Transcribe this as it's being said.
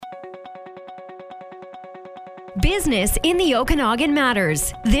Business in the Okanagan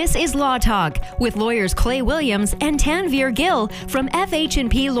matters. This is Law Talk with lawyers Clay Williams and Tanvir Gill from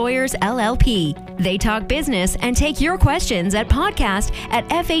FH&P Lawyers LLP. They talk business and take your questions at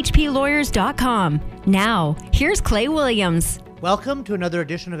podcast@fhplawyers.com. Now, here's Clay Williams. Welcome to another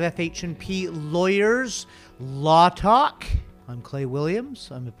edition of FH&P Lawyers Law Talk. I'm Clay Williams.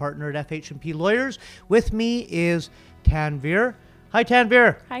 I'm a partner at FH&P Lawyers. With me is Tanvir. Hi,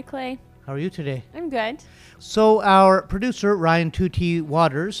 Tanvir. Hi, Clay. How are you today? I'm good. So our producer, Ryan 2T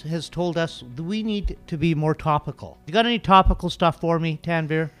Waters, has told us that we need to be more topical. You got any topical stuff for me,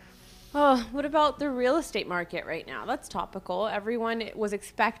 Tanvir? Oh, what about the real estate market right now? That's topical. Everyone was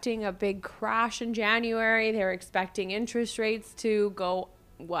expecting a big crash in January. They were expecting interest rates to go,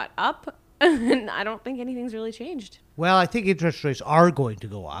 up? And I don't think anything's really changed. Well, I think interest rates are going to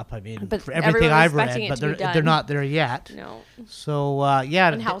go up. I mean, but for everything I've read, but they're not there yet. No. So,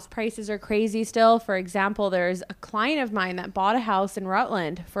 yeah. And house prices are crazy still. For example, there's a client of mine that bought a house in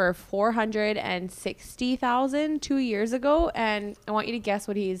Rutland for $460,000 2 years ago. And I want you to guess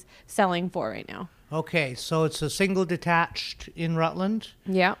what he's selling for right now. Okay, so it's a single detached in Rutland?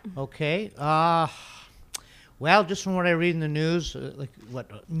 Yeah. Okay. Well, just from what I read in the news,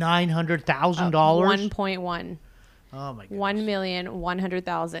 $900,000? 1.1. Oh my goodness.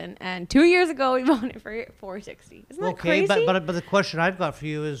 1,100,000. And 2 years ago, we bought it for $460,000. Isn't that crazy? Okay, but the question I've got for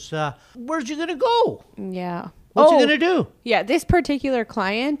you is, where's you going to go? Yeah. What's he going to do? Yeah, this particular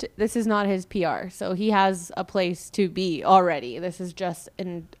client, this is not his PR. So he has a place to be already. This is just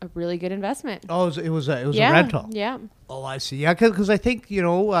a really good investment. Oh, it was a rental? Yeah. Oh, I see. Yeah, because I think,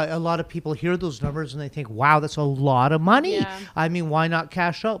 a lot of people hear those numbers and they think, wow, that's a lot of money. Yeah. I mean, why not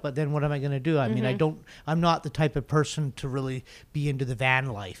cash out? But then what am I going to do? I mean, I'm not the type of person to really be into the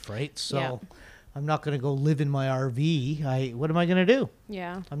van life, right? So I'm not going to go live in my RV. What am I going to do?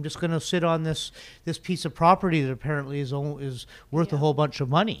 Yeah. I'm just going to sit on this piece of property that apparently is worth a whole bunch of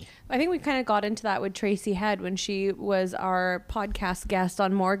money. I think we kind of got into that with Tracy Head when she was our podcast guest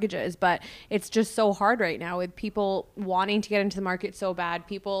on mortgages, but it's just so hard right now with people wanting to get into the market so bad.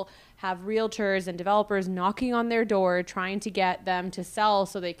 People have realtors and developers knocking on their door trying to get them to sell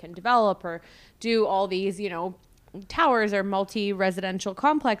so they can develop or do all these, towers or multi-residential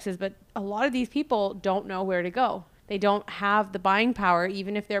complexes, but a lot of these people don't know where to go. They don't have the buying power,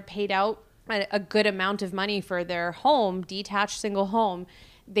 even if they're paid out a good amount of money for their home, detached single home.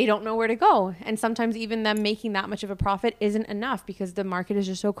 They don't know where to go. And sometimes even them making that much of a profit isn't enough because the market is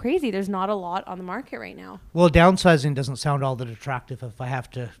just so crazy. There's not a lot on the market right now. Well, downsizing doesn't sound all that attractive if I have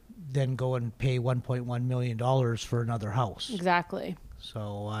to then go and pay $1.1 million for another house. Exactly.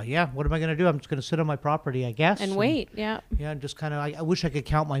 So, what am I going to do? I'm just going to sit on my property, I guess. And wait, yeah. Yeah, just kind of, I wish I could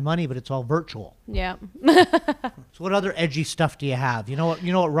count my money, but it's all virtual. Yeah. So what other edgy stuff do you have? You know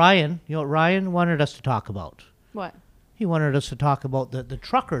what Ryan wanted us to talk about? What? He wanted us to talk about the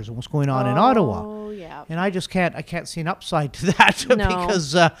truckers and what's going on in Ottawa. Oh, yeah. And I can't see an upside to that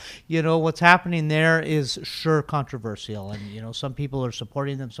because, what's happening there is sure controversial. And, some people are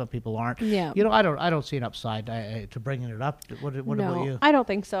supporting them, some people aren't. Yeah. I don't see an upside to bringing it up. What about you? I don't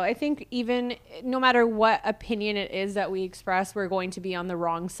think so. I think even no matter what opinion it is that we express, we're going to be on the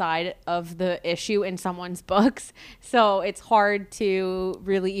wrong side of the issue in someone's books. So it's hard to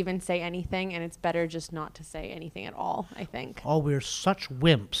really even say anything, and it's better just not to say anything at all, I think. Oh, we're such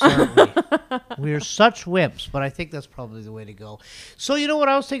wimps, aren't we? We're such wimps, but I think that's probably the way to go. So you know what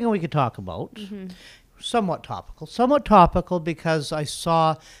I was thinking we could talk about? Mm-hmm. Somewhat topical because I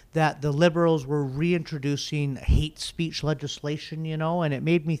saw that the Liberals were reintroducing hate speech legislation, and it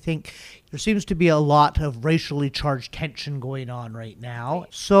made me think there seems to be a lot of racially charged tension going on right now.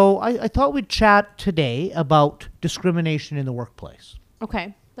 So I thought we'd chat today about discrimination in the workplace.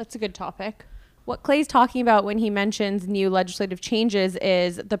 Okay, that's a good topic. What Clay's talking about when he mentions new legislative changes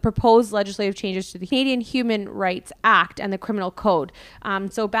is the proposed legislative changes to the Canadian Human Rights Act and the Criminal Code.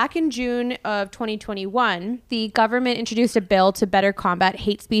 So back in June of 2021, the government introduced a bill to better combat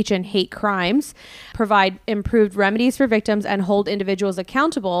hate speech and hate crimes, provide improved remedies for victims, and hold individuals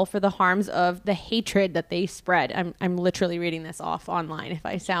accountable for the harms of the hatred that they spread. I'm literally reading this off online if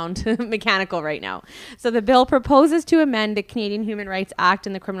I sound mechanical right now. So the bill proposes to amend the Canadian Human Rights Act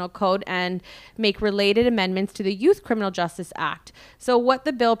and the Criminal Code and make related amendments to the Youth Criminal Justice Act. So what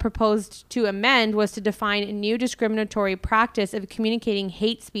the bill proposed to amend was to define a new discriminatory practice of communicating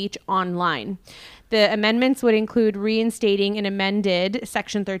hate speech online. The amendments would include reinstating an amended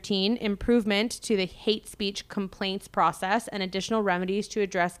Section 13, improvement to the hate speech complaints process, and additional remedies to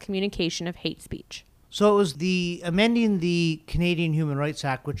address communication of hate speech. So it was the amending the Canadian Human Rights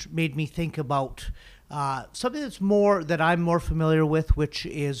Act, which made me think about something that I'm more familiar with, which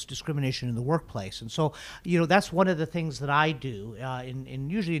is discrimination in the workplace. And so, that's one of the things that I do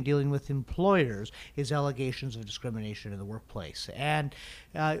usually in dealing with employers is allegations of discrimination in the workplace. And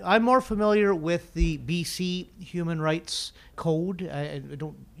I'm more familiar with the BC Human Rights Code. I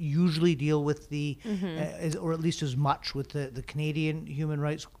don't usually deal with or at least as much with the Canadian Human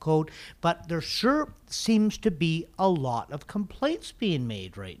Rights Code, but there sure seems to be a lot of complaints being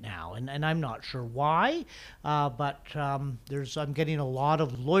made right now, and I'm not sure why, but I'm getting a lot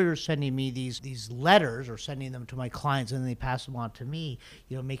of lawyers sending me these letters or sending them to my clients, and then they pass them on to me,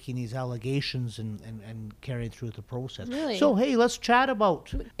 making these allegations and carrying through the process. Really? So, hey, let's chat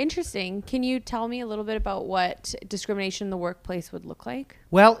about. Interesting. Can you tell me a little bit about what discrimination in the workplace would look like?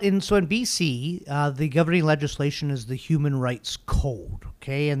 Well, in BC, the governing legislation is the Human Rights Code,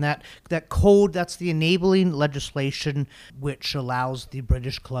 okay? And that code, that's the enabling legislation which allows the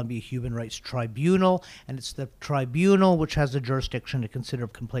British Columbia Human Rights Tribunal, and it's the tribunal which has the jurisdiction to consider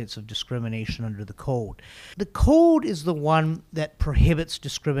complaints of discrimination under the code. The code is the one that prohibits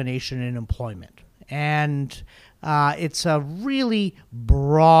discrimination in employment. And it's a really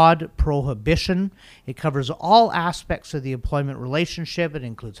broad prohibition. It covers all aspects of the employment relationship. It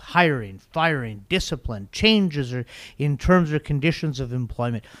includes hiring, firing, discipline, changes or in terms or conditions of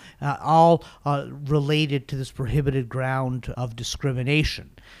employment, all related to this prohibited ground of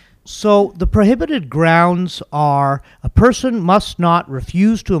discrimination. So the prohibited grounds are a person must not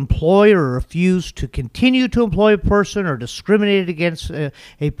refuse to employ or refuse to continue to employ a person or discriminate against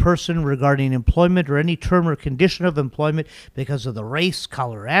a person regarding employment or any term or condition of employment because of the race,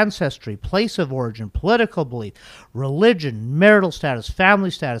 color, ancestry, place of origin, political belief, religion, marital status,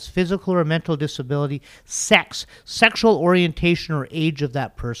 family status, physical or mental disability, sex, sexual orientation or age of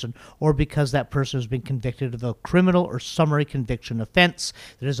that person, or because that person has been convicted of a criminal or summary conviction offense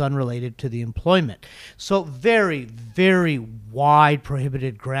that is unrelated to the employment. So very, very wide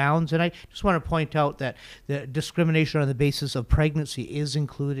prohibited grounds. And I just want to point out that the discrimination on the basis of pregnancy is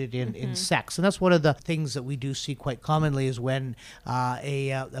included in sex. And that's one of the things that we do see quite commonly is when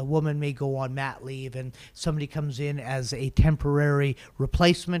a woman may go on mat leave and somebody comes in as a temporary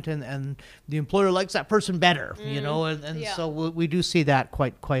replacement and the employer likes that person better, so we do see that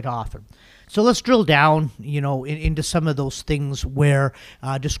quite often. So let's drill down, into some of those things where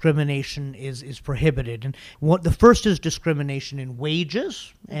discrimination is prohibited. And the first is discrimination in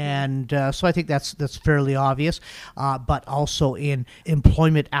wages, and so I think that's fairly obvious. But also in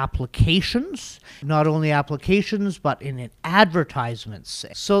employment applications, not only applications, but in advertisements.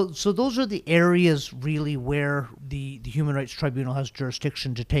 So those are the areas really where the Human Rights Tribunal has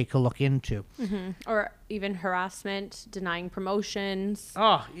jurisdiction to take a look into. Mm-hmm. Or even harassment, denying promotions.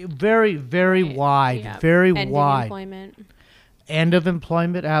 Oh, very, very wide, very Ending wide. Employment. End of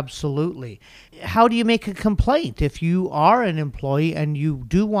employment, absolutely. How do you make a complaint? If you are an employee and you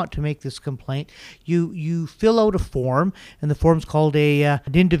do want to make this complaint, you fill out a form, and the form's called an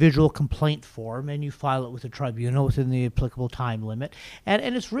individual complaint form, and you file it with the tribunal within the applicable time limit.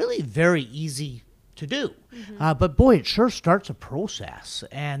 And it's really very easy to do. But boy, it sure starts a process,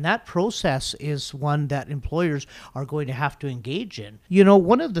 and that process is one that employers are going to have to engage in.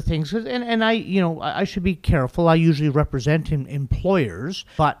 One of the things, and I should be careful. I usually represent employers,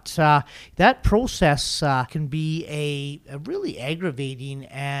 but that process can be a really aggravating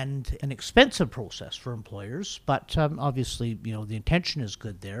and an expensive process for employers. But obviously, the intention is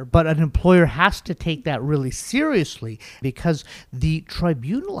good there. But an employer has to take that really seriously because the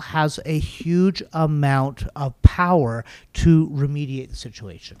tribunal has a huge amount of power to remediate the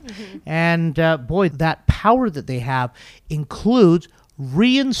situation. And boy, that power that they have includes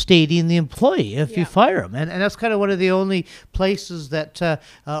reinstating the employee if you fire them. And that's kind of one of the only places that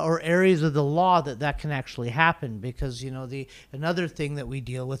or areas of the law that can actually happen, because another thing that we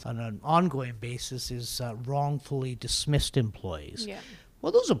deal with on an ongoing basis is wrongfully dismissed employees.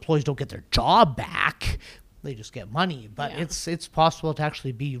 Well, those employees don't get their job back. They just get money, but it's possible to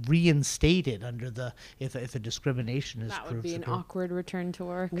actually be reinstated under if a discrimination is proved. That would be an awkward return to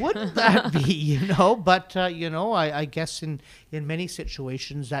work. Wouldn't that be, But, I guess in many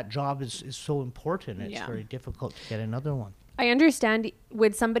situations that job is so important. It's very difficult to get another one. I understand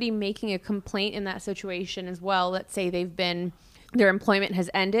with somebody making a complaint in that situation as well, let's say their employment has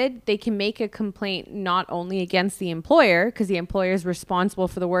ended, they can make a complaint not only against the employer, because the employer is responsible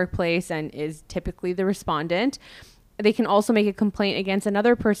for the workplace and is typically the respondent. They can also make a complaint against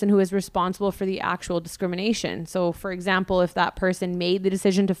another person who is responsible for the actual discrimination. So, for example, if that person made the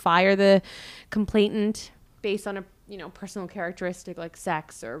decision to fire the complainant based on a personal characteristic like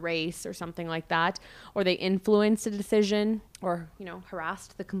sex or race or something like that, or they influenced a decision or,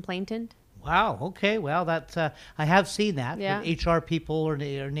 harassed the complainant. Wow. Okay. Well, that's I have seen that. Yeah. HR people are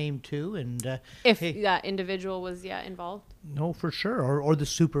named too, and If hey, that individual was involved. no, for sure, or the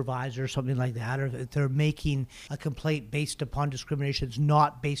supervisor or something like that, or if they're making a complaint based upon discrimination, it's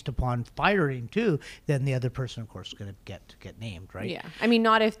not based upon firing too, then the other person, of course, is going to get named, right? Yeah. I mean,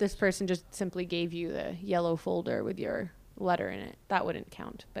 not if this person just simply gave you the yellow folder with your letter in it. That wouldn't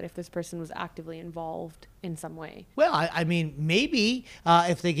count. But if this person was actively involved in some way. Well, I mean, maybe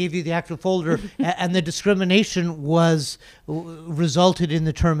if they gave you the actual folder and the discrimination was resulted in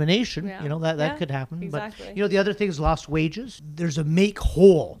the termination, Yeah. that could happen. Exactly. But the other thing is lost wages. There's a make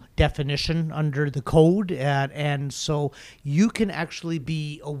whole definition under the code, and so you can actually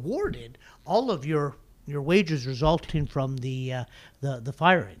be awarded all of your wages resulting from the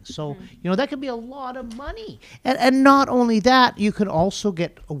firing. So, that can be a lot of money. And not only that, you can also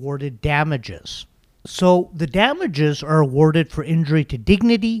get awarded damages. So the damages are awarded for injury to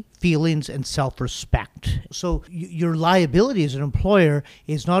dignity, feelings, and self-respect. So your liability as an employer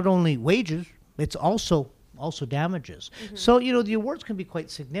is not only wages, it's also damages. So, the awards can be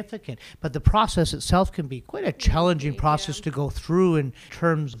quite significant, but the process itself can be quite a challenging process to go through in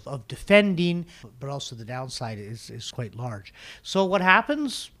terms of defending, but also the downside is quite large. So what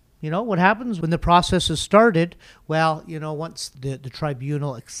happens? What happens when the process is started? Well, once the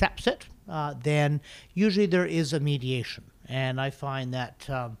tribunal accepts it, then usually there is a mediation. And I find that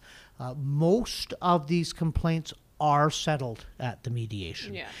most of these complaints are settled at the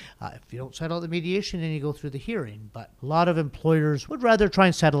mediation. Yeah. If you don't settle at the mediation, then you go through the hearing. But a lot of employers would rather try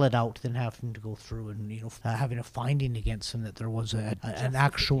and settle it out than having to go through and having a finding against them that there was an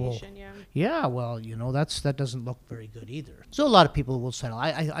actual. Yeah. Well, that doesn't look very good either. So a lot of people will settle.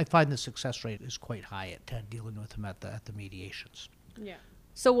 I find the success rate is quite high at dealing with them at the mediations. Yeah.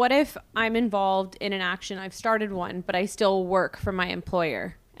 So what if I'm involved in an action? I've started one, but I still work for my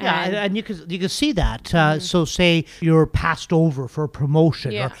employer. Yeah, and you can see that. So say you're passed over for a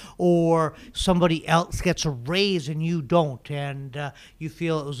promotion, or somebody else gets a raise and you don't, and you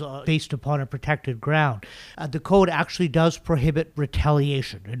feel it was based upon a protected ground. The code actually does prohibit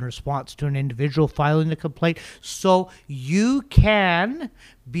retaliation in response to an individual filing a complaint. So you can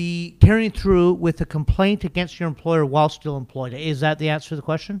be carrying through with a complaint against your employer while still employed. Is that the answer to the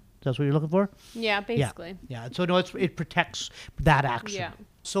question? That's what you're looking for? Yeah, basically. Yeah. So no, it protects that action. Yeah.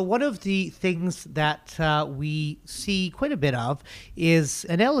 So one of the things that we see quite a bit of is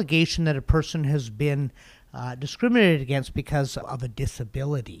an allegation that a person has been discriminated against because of a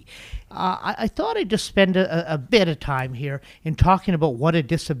disability. I thought I'd just spend a bit of time here in talking about what a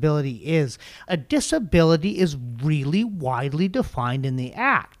disability is. A disability is really widely defined in the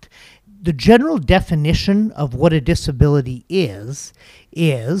Act. The general definition of what a disability is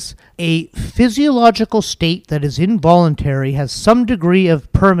a physiological state that is involuntary, has some degree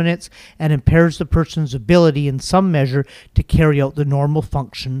of permanence, and impairs the person's ability in some measure to carry out the normal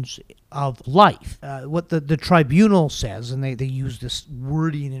functions of life. What the tribunal says, and they use this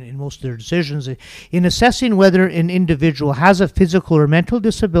wording in most of their decisions, in assessing whether an individual has a physical or mental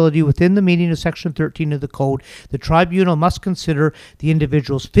disability within the meaning of Section 13 of the Code, the tribunal must consider the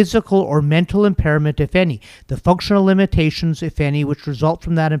individual's physical or mental impairment, if any, the functional limitations, if any, which result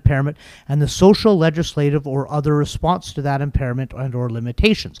from that impairment, and the social, legislative, or other response to that impairment and or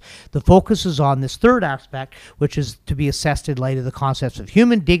limitations. The focus is on this third aspect, which is to be assessed in light of the concepts of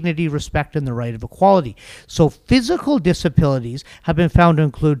human dignity, respect, and the right of equality. So physical disabilities have been found to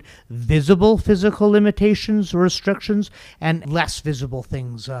include visible physical limitations or restrictions and less visible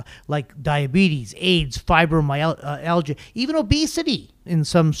things like diabetes, AIDS, fibromyalgia, even obesity in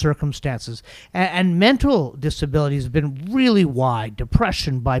some circumstances. And mental disabilities have been really wide: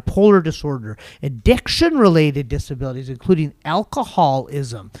 depression, bipolar disorder, addiction-related disabilities, including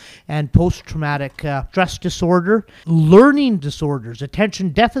alcoholism and post-traumatic stress disorder, learning disorders, attention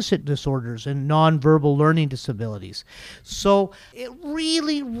deficit disorders, and nonverbal learning disabilities. So it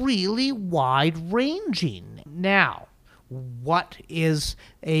really, really wide-ranging. Now, what is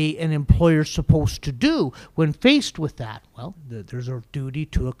an employer supposed to do when faced with that? Well, there's a duty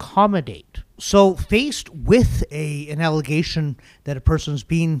to accommodate. So faced with an allegation that a person's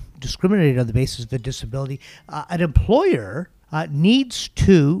being discriminated on the basis of a disability, an employer needs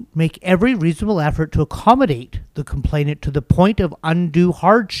to make every reasonable effort to accommodate the complainant to the point of undue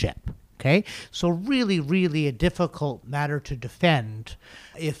hardship. Okay? So really, really a difficult matter to defend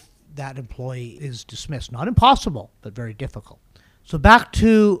if that employee is dismissed. Not impossible, but very difficult. So back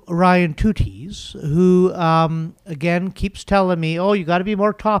to Ryan Tooties, who, again, keeps telling me, oh, you got to be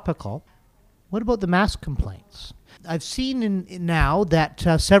more topical. What about the mass complaints? I've seen now that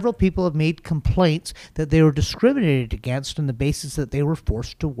several people have made complaints that they were discriminated against on the basis that they were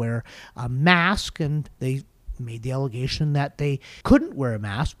forced to wear a mask, and they made the allegation that they couldn't wear a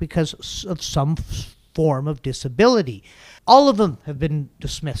mask because of some form of disability. All of them have been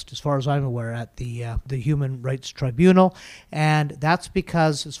dismissed, as far as I'm aware, at the Human Rights Tribunal, and that's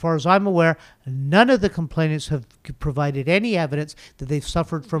because, as far as I'm aware, none of the complainants have provided any evidence that they've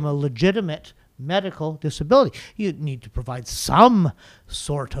suffered from a legitimate medical disability. You need to provide some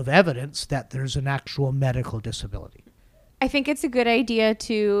sort of evidence that there's an actual medical disability. I think it's a good idea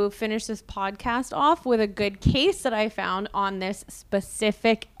to finish this podcast off with a good case that I found on this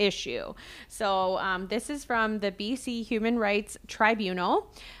specific issue. So this is from the BC Human Rights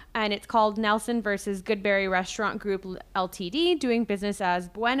Tribunal, and it's called Nelson versus Goodberry Restaurant Group Ltd, doing business as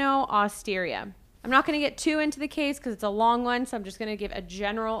Bueno Osteria. I'm not going to get too into the case because it's a long one, so I'm just going to give a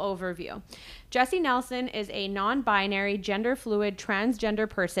general overview. Jesse Nelson is a non-binary, gender-fluid, transgender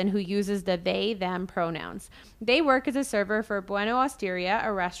person who uses the they/them pronouns. They work as a server for Bueno Osteria,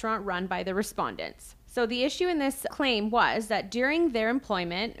 a restaurant run by the respondents. So the issue in this claim was that during their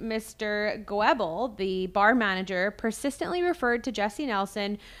employment, Mr. Goebel, the bar manager, persistently referred to Jesse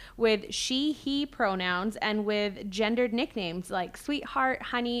Nelson with she, he pronouns and with gendered nicknames like sweetheart,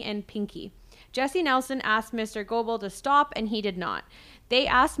 honey, and pinky. Jesse Nelson asked Mr. Goebel to stop, and he did not. They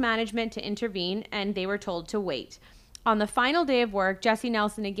asked management to intervene, and they were told to wait. On the final day of work, Jesse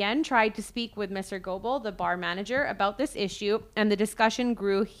Nelson again tried to speak with Mr. Goebel, the bar manager, about this issue, and the discussion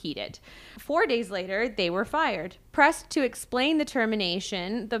grew heated. 4 days later, they were fired. Pressed to explain the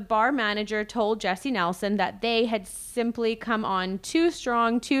termination, the bar manager told Jesse Nelson that they had simply come on too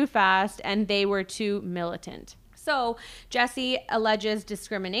strong, too fast, and they were too militant. So Jesse alleges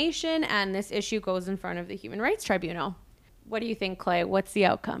discrimination, and this issue goes in front of the Human Rights Tribunal. What do you think, Clay? What's the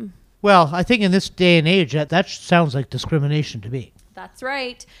outcome? Well, I think in this day and age, that sounds like discrimination to me. That's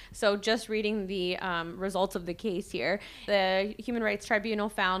right. So just reading the results of the case here, the Human Rights Tribunal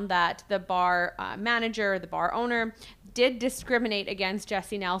found that the bar manager, the bar owner, did discriminate against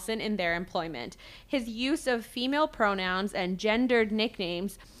Jesse Nelson in their employment. His use of female pronouns and gendered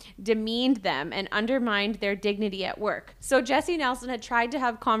nicknames demeaned them and undermined their dignity at work. So Jesse Nelson had tried to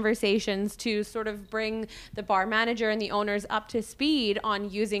have conversations to sort of bring the bar manager and the owners up to speed on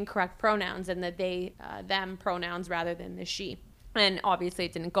using correct pronouns and the they, them pronouns rather than the she. And obviously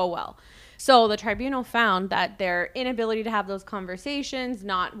it didn't go well. So the tribunal found that their inability to have those conversations,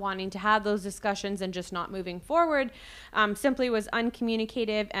 not wanting to have those discussions and just not moving forward, simply was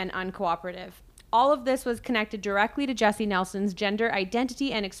uncommunicative and uncooperative. All of this was connected directly to Jesse Nelson's gender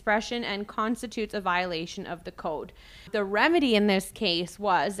identity and expression and constitutes a violation of the code. The remedy in this case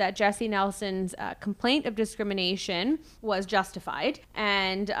was that Jesse Nelson's complaint of discrimination was justified.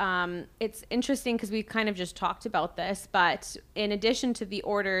 And it's interesting because we kind of just talked about this, but in addition to the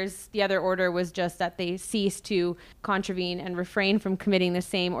orders, the other order was just that they cease to contravene and refrain from committing the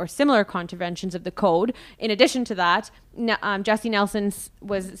same or similar contraventions of the code. In addition to that, Jesse Nelson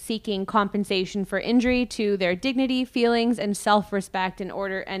was seeking compensation for injury to their dignity, feelings, and self-respect and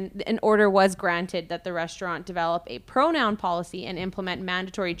an order was granted that the restaurant develop a pronoun policy and implement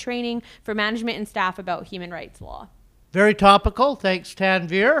mandatory training for management and staff about human rights law. Very topical. Thanks,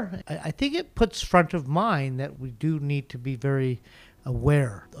 Tanvir. I think it puts front of mind that we do need to be very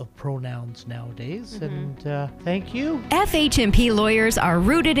aware of pronouns nowadays. And thank you. FHMP lawyers are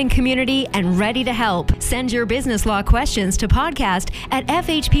rooted in community and ready to help. Send your business law questions to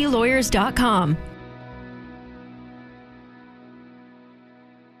podcast@fhplawyers.com.